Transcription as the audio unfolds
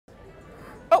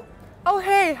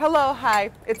Hey, hello,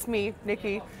 hi, it's me,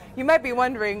 Nikki. You might be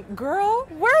wondering, girl,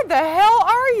 where the hell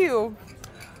are you?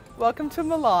 Welcome to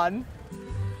Milan.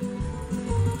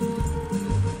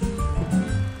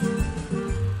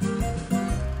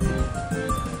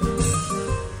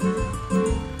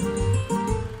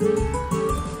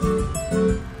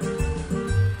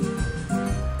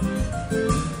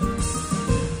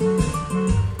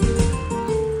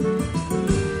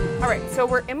 So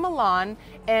we're in Milan,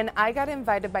 and I got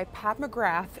invited by Pat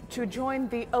McGrath to join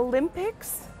the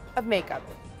Olympics of Makeup,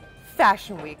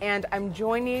 Fashion Week, and I'm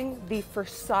joining the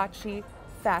Versace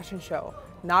fashion show.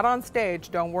 Not on stage,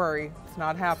 don't worry, it's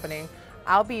not happening.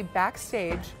 I'll be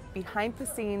backstage, behind the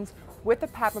scenes, with the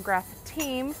Pat McGrath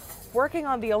team, working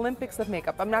on the Olympics of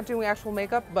Makeup. I'm not doing actual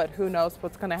makeup, but who knows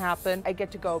what's gonna happen. I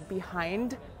get to go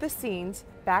behind the scenes,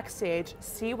 backstage,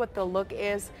 see what the look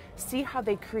is, see how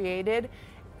they created,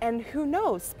 and who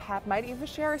knows, Pat might even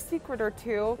share a secret or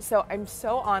two. So I'm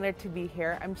so honored to be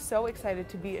here. I'm so excited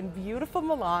to be in beautiful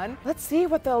Milan. Let's see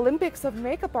what the Olympics of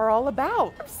Makeup are all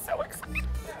about. I'm so excited.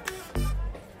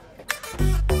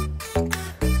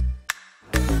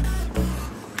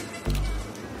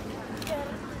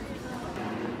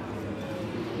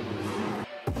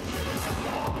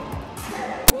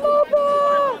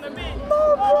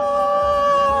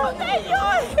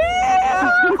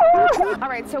 All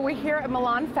right, so we're here at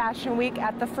Milan Fashion Week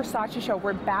at the Versace show.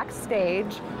 We're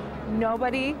backstage.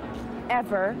 Nobody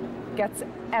ever gets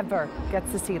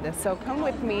to see this. So come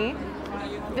with me.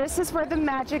 This is where the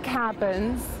magic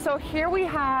happens. So here we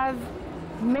have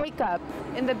makeup.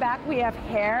 In the back we have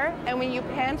hair. And when you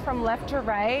pan from left to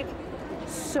right,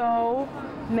 so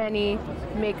many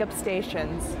makeup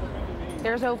stations.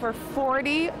 There's over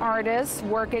 40 artists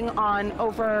working on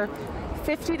over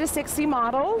 50 to 60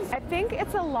 models. I think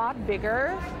it's a lot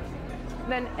bigger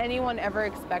than anyone ever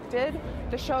expected.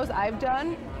 The shows I've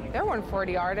done, there weren't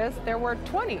 40 artists, there were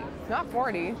 20, not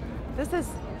 40. This is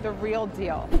the real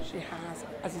deal. She has,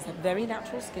 as you said, very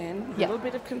natural skin, a little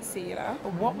bit of concealer.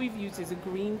 But what we've used is a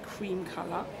green cream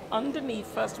color underneath,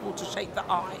 first of all, to shape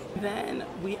the eye. Then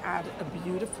we add a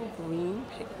beautiful green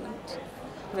pigment,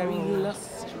 very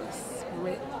lustrous,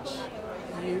 rich,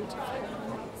 beautiful.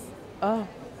 Oh.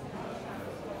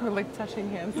 We're like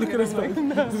touching hands. Look at his face.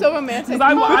 So romantic.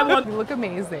 I want. You look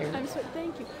amazing. I'm so,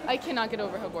 thank you. I cannot get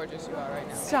over how gorgeous you are right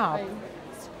now. Stop.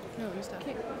 No, you stop.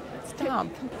 Stop.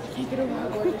 I can't get over how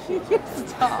gorgeous you are.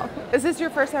 Stop. Is this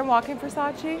your first time walking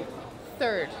Versace?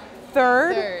 Third.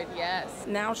 Third? Third, yes.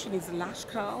 Now she needs a lash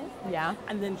curl. Yeah.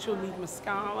 And then she'll need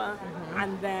mascara,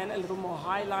 and then a little more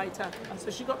highlighter.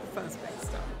 So she got the first base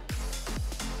done.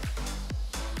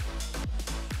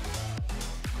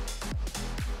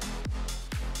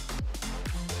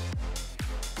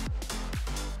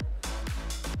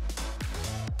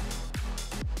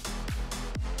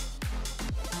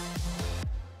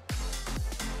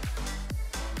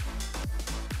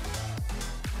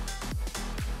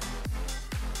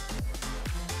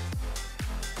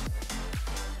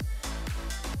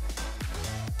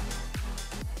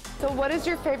 So what is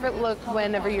your favorite look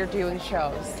whenever you're doing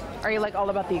shows? Are you like all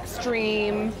about the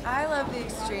extreme? I love the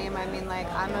extreme. I mean, like,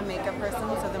 I'm a makeup person,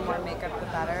 so the more makeup, the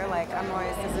better. Like, I'm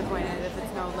always disappointed if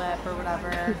it's no lip or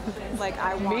whatever. Like,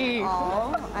 I want it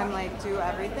all. I'm like, do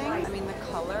everything. I mean, the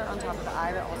color on top of the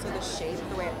eye, but also the shape,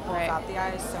 the way it pulls out the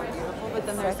eye is so beautiful. But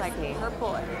then there's like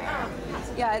purple in there.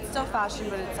 Yeah, it's still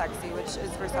fashion, but it's sexy, which is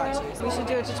Versace. So we should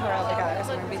do a tutorial together,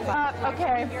 so we're gonna be fun.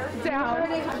 Okay, down.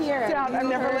 Down, I'm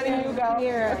never letting you go.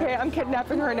 Okay, I'm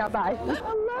kidnapping her now, bye.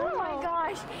 Oh my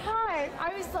gosh. Hi.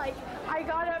 I was like, I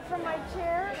got up from my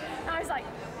chair and I was like,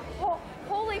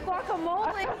 holy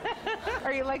guacamole.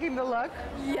 Are you liking the look?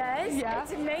 Yes. Yeah.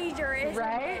 It's major, isn't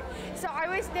Right? it? So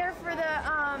I was there for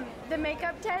the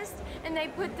makeup test and they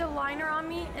put the liner on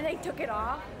me and they took it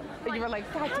off. You were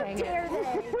like, God dang How dare it.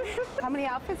 they? How many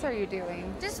outfits are you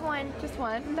doing? Just one. Just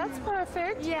one? That's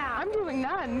perfect. Yeah. I'm doing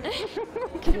none.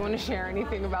 Do you want to share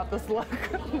anything about this look?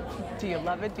 Do you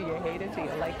love it? Do you hate it? Do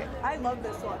you like it? I love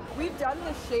this one. We've done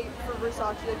the shape for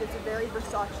Versace. Like, it's a very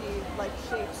Versace like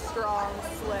shape, strong,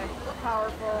 slick,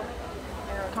 powerful,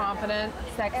 Confident,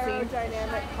 sexy.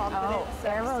 aerodynamic, confident,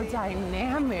 sexy.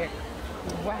 Aerodynamic.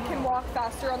 Wow. I can walk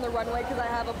faster on the runway because I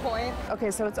have a point.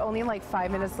 Okay, so it's only like 5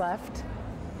 minutes left.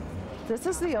 This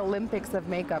is the Olympics of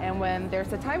makeup. And when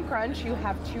there's a time crunch, you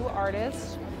have two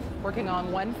artists working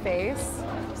on one face.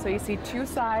 So you see two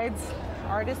sides,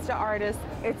 artist to artist.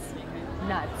 It's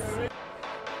nuts.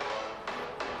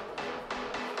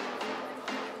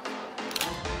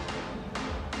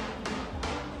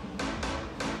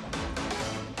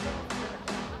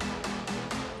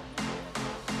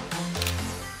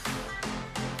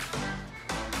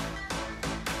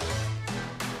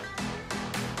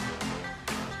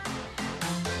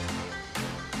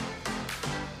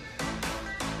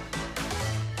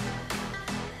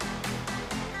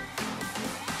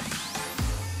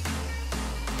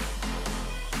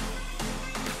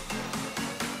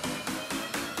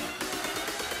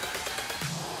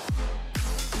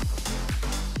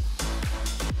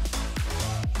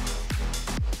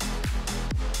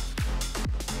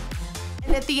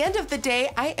 At the end of the day,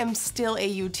 I am still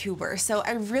a YouTuber, so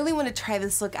I really want to try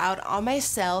this look out on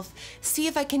myself, see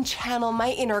if I can channel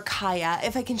my inner Kaya,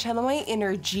 if I can channel my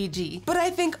inner Gigi. But I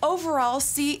think overall,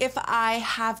 see if I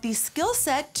have the skill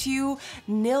set to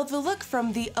nail the look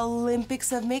from the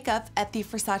Olympics of makeup at the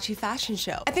Versace fashion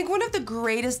show. I think one of the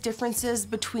greatest differences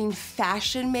between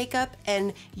fashion makeup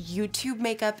and YouTube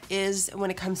makeup is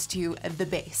when it comes to the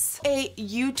base. A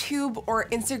YouTube or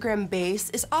Instagram base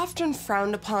is often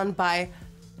frowned upon by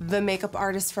the makeup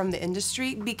artists from the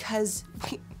industry because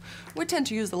we tend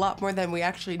to use a lot more than we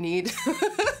actually need.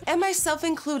 And myself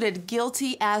included,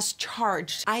 guilty as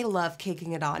charged. I love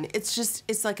caking it on.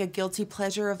 It's like a guilty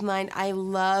pleasure of mine. I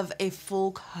love a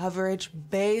full coverage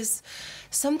base.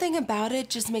 Something about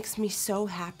it just makes me so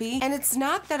happy. And it's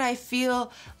not that I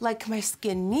feel like my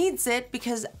skin needs it,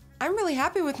 because I'm really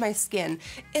happy with my skin.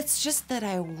 It's just that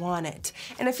I want it.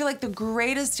 And I feel like the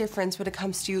greatest difference when it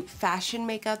comes to fashion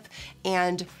makeup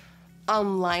and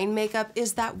online makeup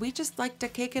is that we just like to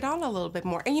cake it on a little bit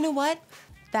more. And you know what?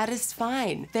 That is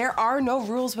fine. There are no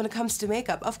rules when it comes to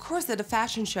makeup. Of course, at a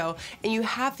fashion show and you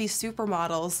have these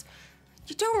supermodels,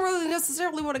 you don't really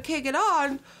necessarily want to cake it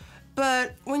on,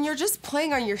 but when you're just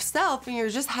playing on yourself and you're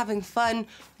just having fun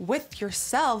with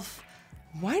yourself,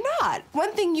 why not?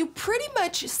 One thing you pretty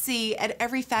much see at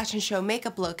every fashion show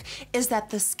makeup look is that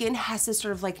the skin has this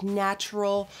sort of like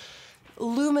natural,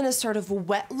 luminous sort of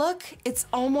wet look. It's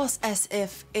almost as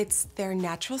if it's their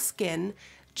natural skin,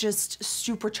 just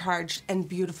supercharged and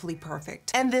beautifully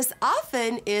perfect. And this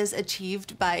often is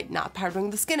achieved by not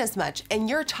powdering the skin as much. And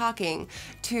you're talking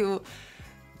to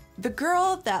the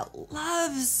girl that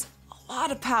loves a lot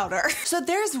of powder. So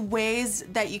there's ways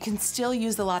that you can still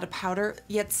use a lot of powder,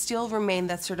 yet still remain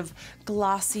that sort of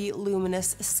glossy,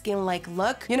 luminous, skin-like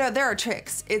look. You know, there are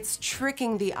tricks. It's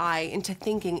tricking the eye into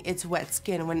thinking it's wet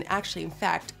skin when actually, in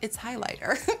fact, it's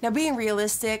highlighter. Now, being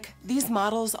realistic, these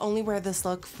models only wear this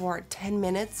look for 10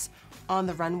 minutes on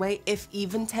the runway, if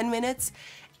even 10 minutes,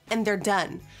 and they're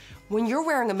done. When you're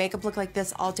wearing a makeup look like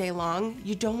this all day long,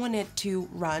 you don't want it to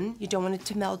run, you don't want it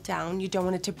to melt down, you don't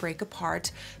want it to break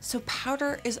apart. So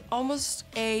powder is almost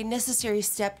a necessary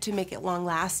step to make it long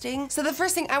lasting. So the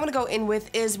first thing I wanna go in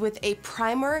with is with a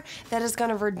primer that is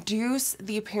gonna reduce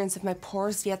the appearance of my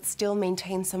pores, yet still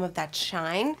maintain some of that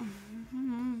shine.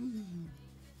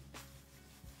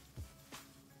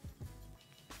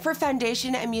 For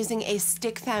foundation, I'm using a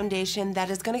stick foundation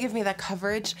that is gonna give me that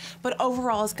coverage, but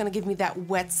overall is gonna give me that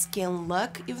wet skin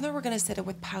look. Even though we're gonna set it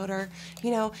with powder,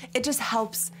 you know, it just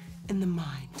helps in the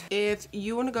mind. If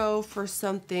you wanna go for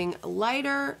something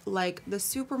lighter, like the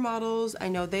supermodels, I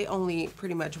know they only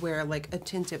pretty much wear like a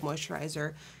tinted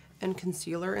moisturizer and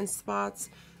concealer in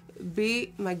spots.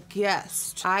 Be my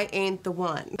guest. I ain't the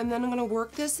one. And then I'm gonna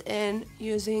work this in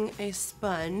using a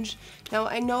sponge. Now,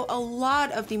 I know a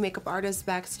lot of the makeup artists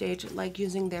backstage like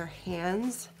using their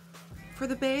hands for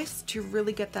the base to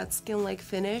really get that skin-like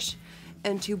finish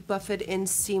and to buff it in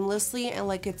seamlessly and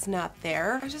like it's not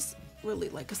there. I just really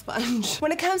like a sponge.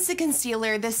 When it comes to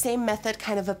concealer, the same method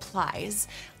kind of applies.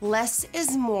 Less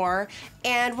is more,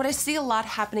 and what I see a lot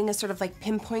happening is sort of like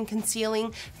pinpoint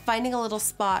concealing, finding a little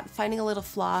spot, finding a little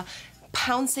flaw,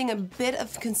 pouncing a bit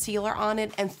of concealer on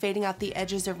it and fading out the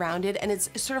edges around it, and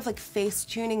it's sort of like face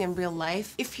tuning in real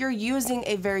life. If you're using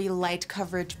a very light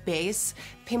coverage base,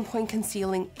 pinpoint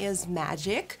concealing is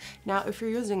magic. Now, if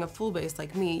you're using a full base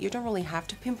like me, you don't really have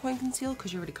to pinpoint conceal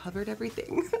because you already covered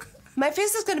everything. My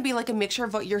face is gonna be like a mixture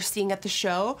of what you're seeing at the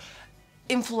show,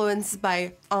 influenced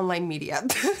by online media.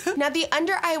 Now, the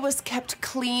under eye was kept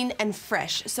clean and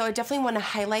fresh, so I definitely want to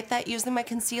highlight that using my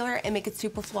concealer and make it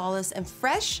super flawless and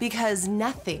fresh, because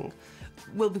nothing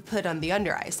will be put on the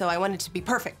under eye, so I want it to be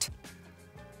perfect.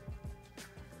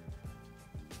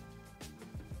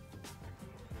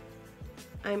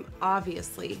 I'm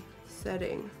obviously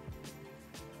setting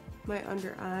my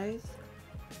under eyes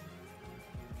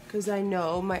because I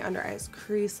know my under eyes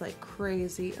crease like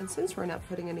crazy, and since we're not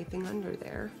putting anything under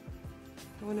there,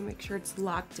 I want to make sure it's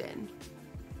locked in.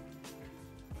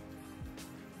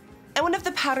 And one of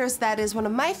the powders that is one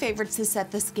of my favorites to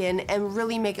set the skin and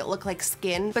really make it look like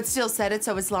skin, but still set it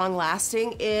so it's long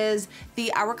lasting, is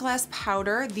the Hourglass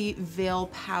powder, the Veil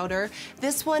powder.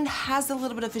 This one has a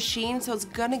little bit of a sheen, so it's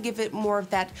gonna give it more of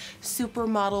that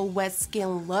supermodel wet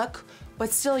skin look, but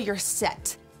still you're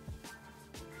set.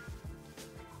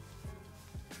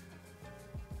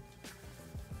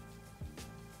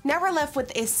 Now we're left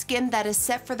with a skin that is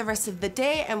set for the rest of the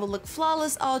day and will look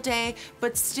flawless all day,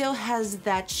 but still has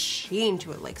that sheen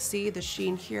to it. Like, see the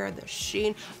sheen here, the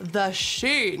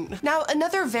sheen. Now,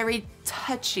 another very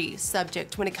touchy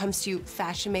subject when it comes to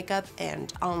fashion makeup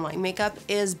and online makeup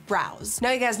is brows.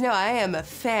 Now, you guys know I am a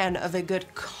fan of a good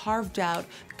carved out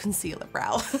concealer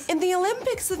brow. In the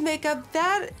Olympics of makeup,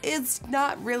 that is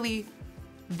not really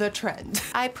the trend.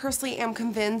 I personally am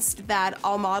convinced that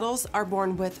all models are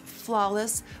born with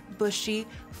flawless, bushy,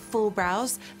 full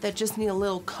brows that just need a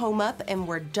little comb up and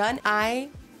we're done. I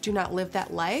do not live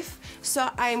that life, so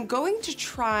I'm going to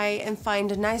try and find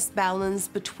a nice balance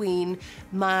between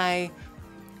my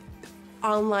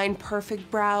online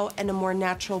perfect brow and a more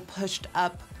natural pushed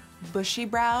up bushy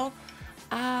brow.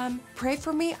 Pray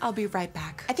for me, I'll be right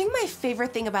back. I think my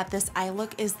favorite thing about this eye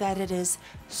look is that it is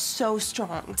so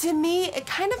strong. To me, it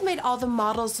kind of made all the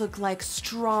models look like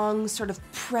strong, sort of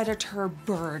predator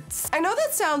birds. I know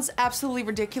that sounds absolutely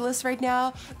ridiculous right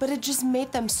now, but it just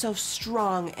made them so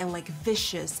strong and like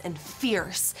vicious and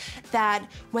fierce that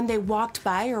when they walked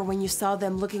by or when you saw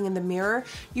them looking in the mirror,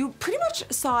 you pretty much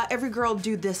saw every girl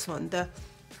do this one, the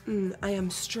I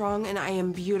am strong and I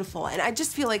am beautiful. And I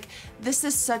just feel like this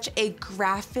is such a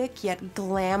graphic yet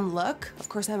glam look. Of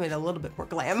course, I made it a little bit more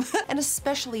glam. And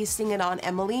especially seeing it on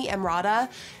Emily Emrata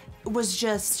was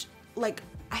just like,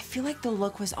 I feel like the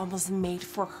look was almost made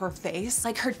for her face.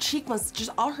 Like her cheek was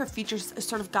just, all her features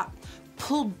sort of got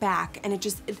pulled back and it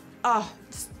just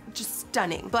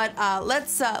stunning. But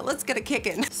let's get it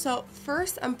kicking. So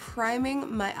first I'm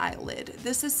priming my eyelid.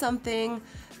 This is something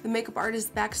the makeup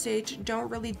artists Backstage don't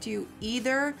really do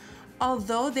either,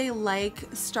 although they like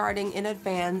starting in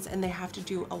advance and they have to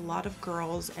do a lot of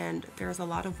girls and there's a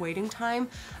lot of waiting time.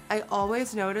 I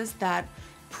always notice that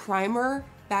primer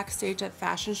Backstage at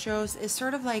fashion shows is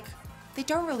sort of like, they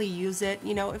don't really use it.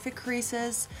 You know, if it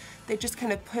creases, they just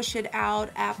kind of push it out,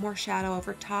 add more shadow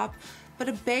over top, but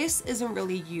a base isn't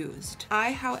really used.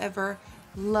 I, however,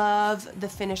 love the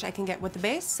finish I can get with the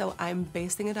base, so I'm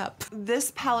basing it up.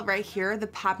 This palette right here, the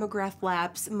Pat McGrath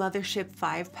Labs Mothership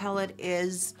 5 palette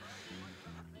is,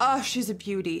 oh, she's a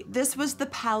beauty. This was the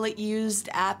palette used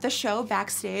at the show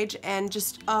Backstage, and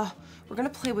just, we're gonna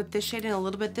play with this shade in a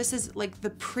little bit. This is like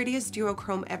the prettiest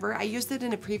duochrome ever. I used it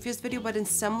in a previous video, but in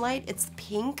some light it's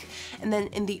pink, and then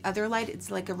in the other light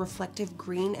it's like a reflective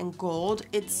green and gold.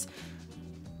 It's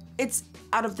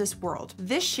out of this world.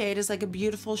 This shade is like a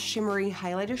beautiful shimmery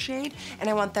highlighter shade, and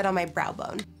I want that on my brow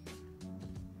bone.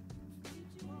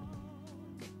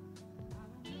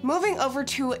 Moving over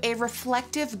to a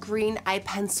reflective green eye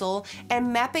pencil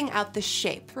and mapping out the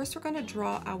shape. First, we're gonna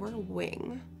draw our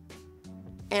wing.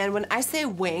 And when I say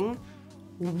wing,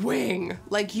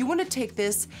 like you wanna take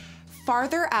this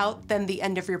farther out than the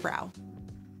end of your brow.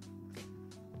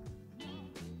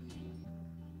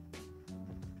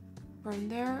 From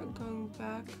there, going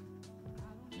back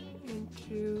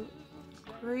into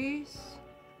crease,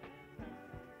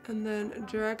 and then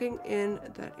dragging in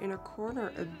that inner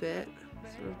corner a bit,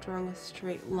 sort of drawing a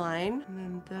straight line, and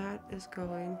then that is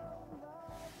going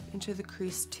into the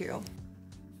crease too.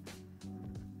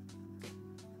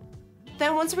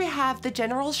 Then once we have the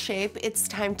general shape, it's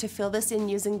time to fill this in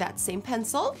using that same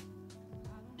pencil.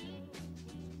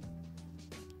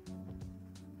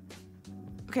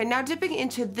 Okay, now dipping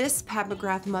into this Pat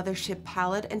McGrath Mothership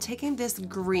palette and taking this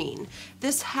green.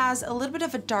 This has a little bit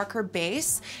of a darker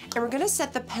base, and we're gonna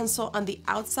set the pencil on the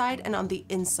outside and on the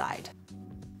inside.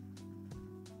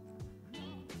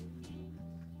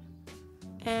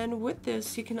 And with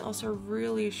this, you can also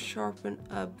really sharpen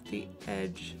up the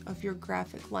edge of your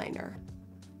graphic liner.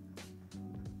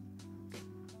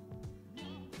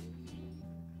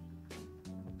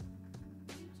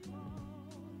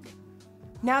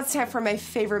 Now it's time for my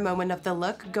favorite moment of the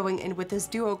look, going in with this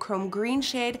duochrome green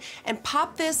shade and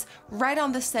pop this right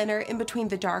on the center in between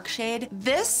the dark shade.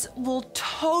 This will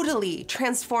totally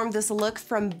transform this look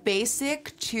from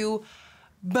basic to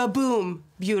ba-boom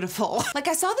beautiful. Like,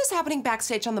 I saw this happening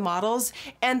backstage on the models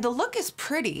and the look is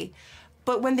pretty,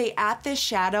 but when they add this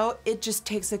shadow, it just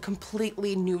takes a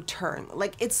completely new turn.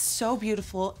 Like, it's so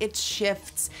beautiful, it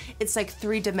shifts, it's like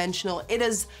three-dimensional. It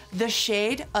is the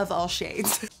shade of all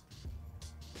shades.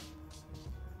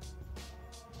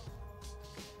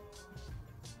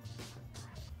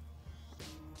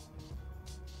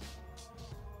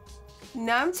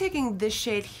 Now I'm taking this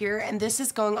shade here, and this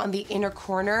is going on the inner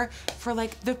corner for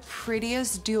like the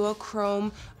prettiest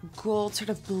duochrome gold sort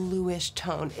of bluish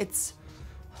tone. It's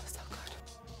so good.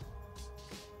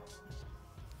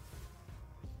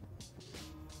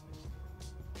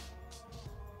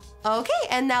 Okay,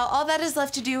 and now all that is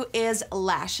left to do is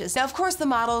lashes. Now, of course, the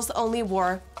models only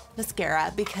wore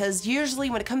mascara, because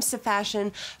usually when it comes to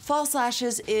fashion, false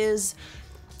lashes is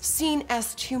seen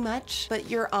as too much, but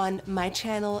you're on my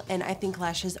channel and I think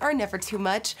lashes are never too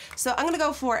much. So I'm gonna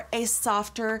go for a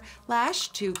softer lash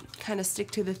to kind of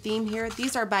stick to the theme here.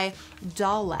 These are by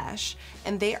Doll Lash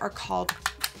and they are called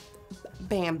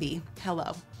Bambi.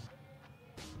 Hello.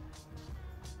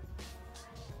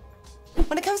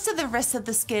 When it comes to the rest of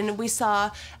the skin, we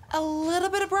saw a little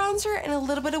bit of bronzer and a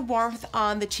little bit of warmth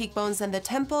on the cheekbones and the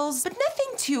temples, but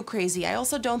nothing too crazy. I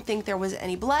also don't think there was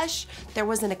any blush. There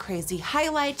wasn't a crazy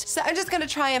highlight. So I'm just gonna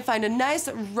try and find a nice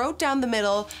road down the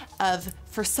middle of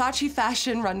Versace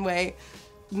fashion runway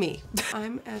me.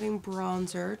 I'm adding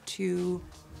bronzer to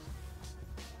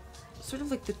sort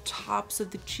of like the tops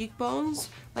of the cheekbones.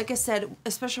 Like I said,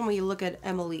 especially when you look at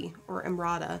Emily or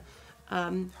Emrata,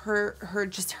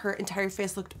 her entire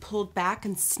face looked pulled back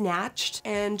and snatched,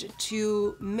 and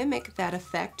to mimic that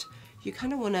effect, you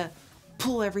kind of want to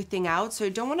pull everything out. So you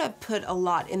don't want to put a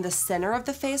lot in the center of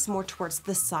the face, more towards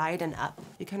the side and up.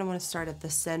 You kind of want to start at the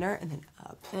center and then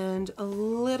up. And a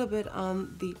little bit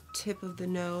on the tip of the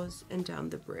nose and down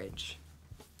the bridge.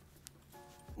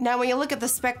 Now, when you look at the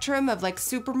spectrum of like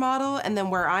supermodel and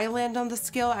then where I land on the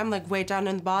scale, I'm like way down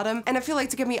in the bottom. And I feel like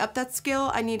to get me up that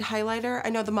scale, I need highlighter. I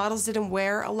know the models didn't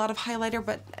wear a lot of highlighter,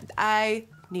 but I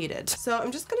need it. So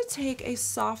I'm just gonna take a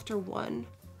softer one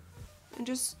and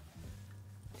just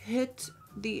hit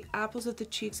the apples of the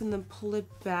cheeks and then pull it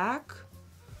back.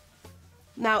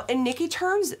 Now, in Nikkie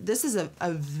terms, this is a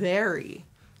very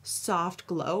soft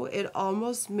glow. It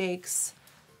almost makes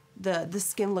the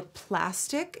skin look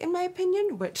plastic, in my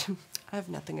opinion, which I have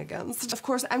nothing against. Of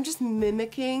course, I'm just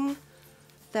mimicking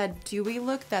that dewy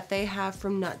look that they have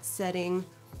from not setting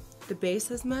the base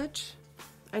as much.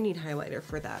 I need highlighter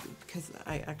for that because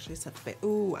I actually set the base.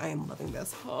 Ooh, I am loving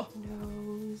this. Oh,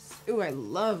 nose. Ooh, I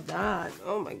love that.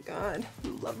 Oh my God, I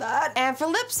love that. And for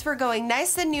lips, for going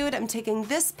nice and nude, I'm taking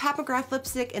this Pat McGrath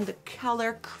lipstick in the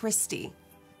color Christy.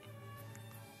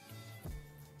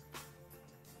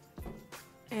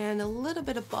 And a little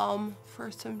bit of balm for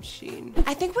some sheen.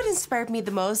 I think what inspired me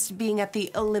the most being at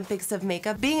the Olympics of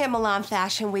makeup, being at Milan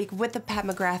Fashion Week with the Pat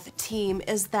McGrath team,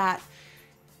 is that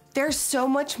there's so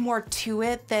much more to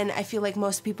it than I feel like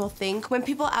most people think. When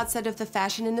people outside of the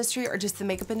fashion industry or just the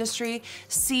makeup industry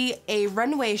see a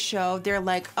runway show, they're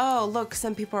like, oh, look,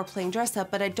 some people are playing dress up,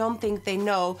 but I don't think they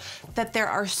know that there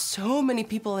are so many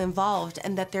people involved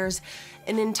and that there's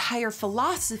an entire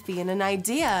philosophy and an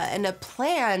idea and a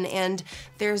plan, and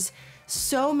there's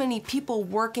so many people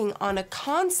working on a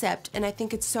concept. And I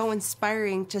think it's so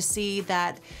inspiring to see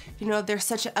that, you know, there's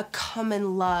such a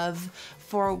common love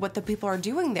for what the people are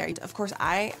doing there. Of course,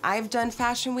 I've done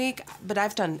Fashion Week, but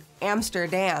I've done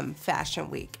Amsterdam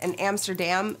Fashion Week. And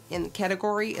Amsterdam in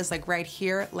category is like right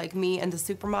here, like me and the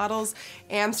supermodels.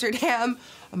 Amsterdam,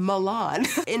 Milan.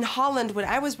 In Holland, when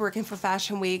I was working for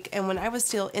Fashion Week and when I was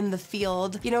still in the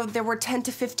field, you know, there were 10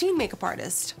 to 15 makeup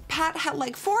artists. Pat had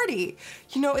like 40.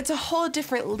 You know, it's a whole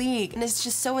different league. And it's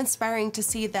just so inspiring to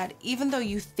see that even though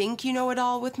you think you know it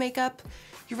all with makeup,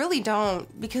 you really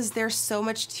don't, because there's so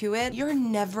much to it. You're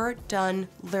never done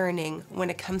learning when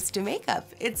it comes to makeup.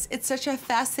 It's such a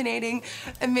fascinating,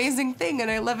 amazing thing,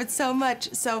 and I love it so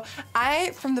much. So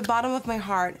I, from the bottom of my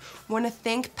heart, want to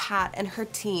thank Pat and her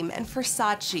team and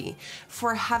Versace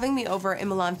for having me over in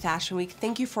Milan Fashion Week.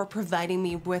 Thank you for providing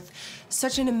me with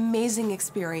such an amazing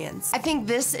experience. I think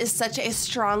this is such a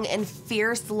strong and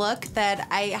fierce look that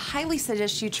I highly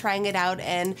suggest you trying it out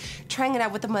and trying it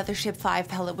out with the Mothership 5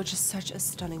 palette, which is such a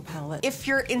stunning palette. If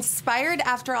you're inspired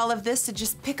after all of this to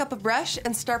just pick up a brush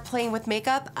and start playing with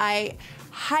makeup, I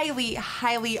highly,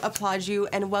 highly applaud you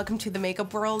and welcome to the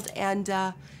makeup world. And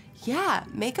yeah,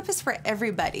 makeup is for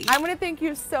everybody. I want to thank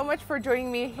you so much for joining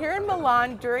me here in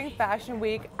Milan during Fashion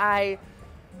Week.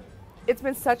 It's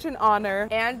been such an honor.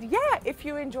 And yeah, if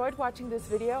you enjoyed watching this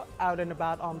video out and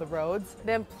about on the roads,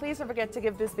 then please don't forget to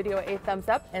give this video a thumbs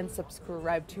up and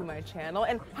subscribe to my channel.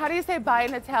 And how do you say bye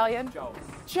in Italian? Ciao.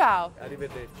 Ciao.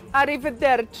 Arrivederci.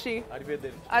 Arrivederci.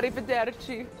 Arrivederci.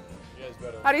 Arrivederci. Yes,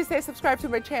 better. How do you say subscribe to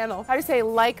my channel? How do you say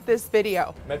like this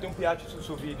video? Metti un piace sul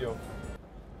suo video.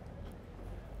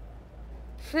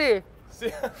 Sì.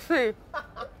 Sì. Sì.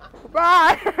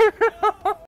 Bye.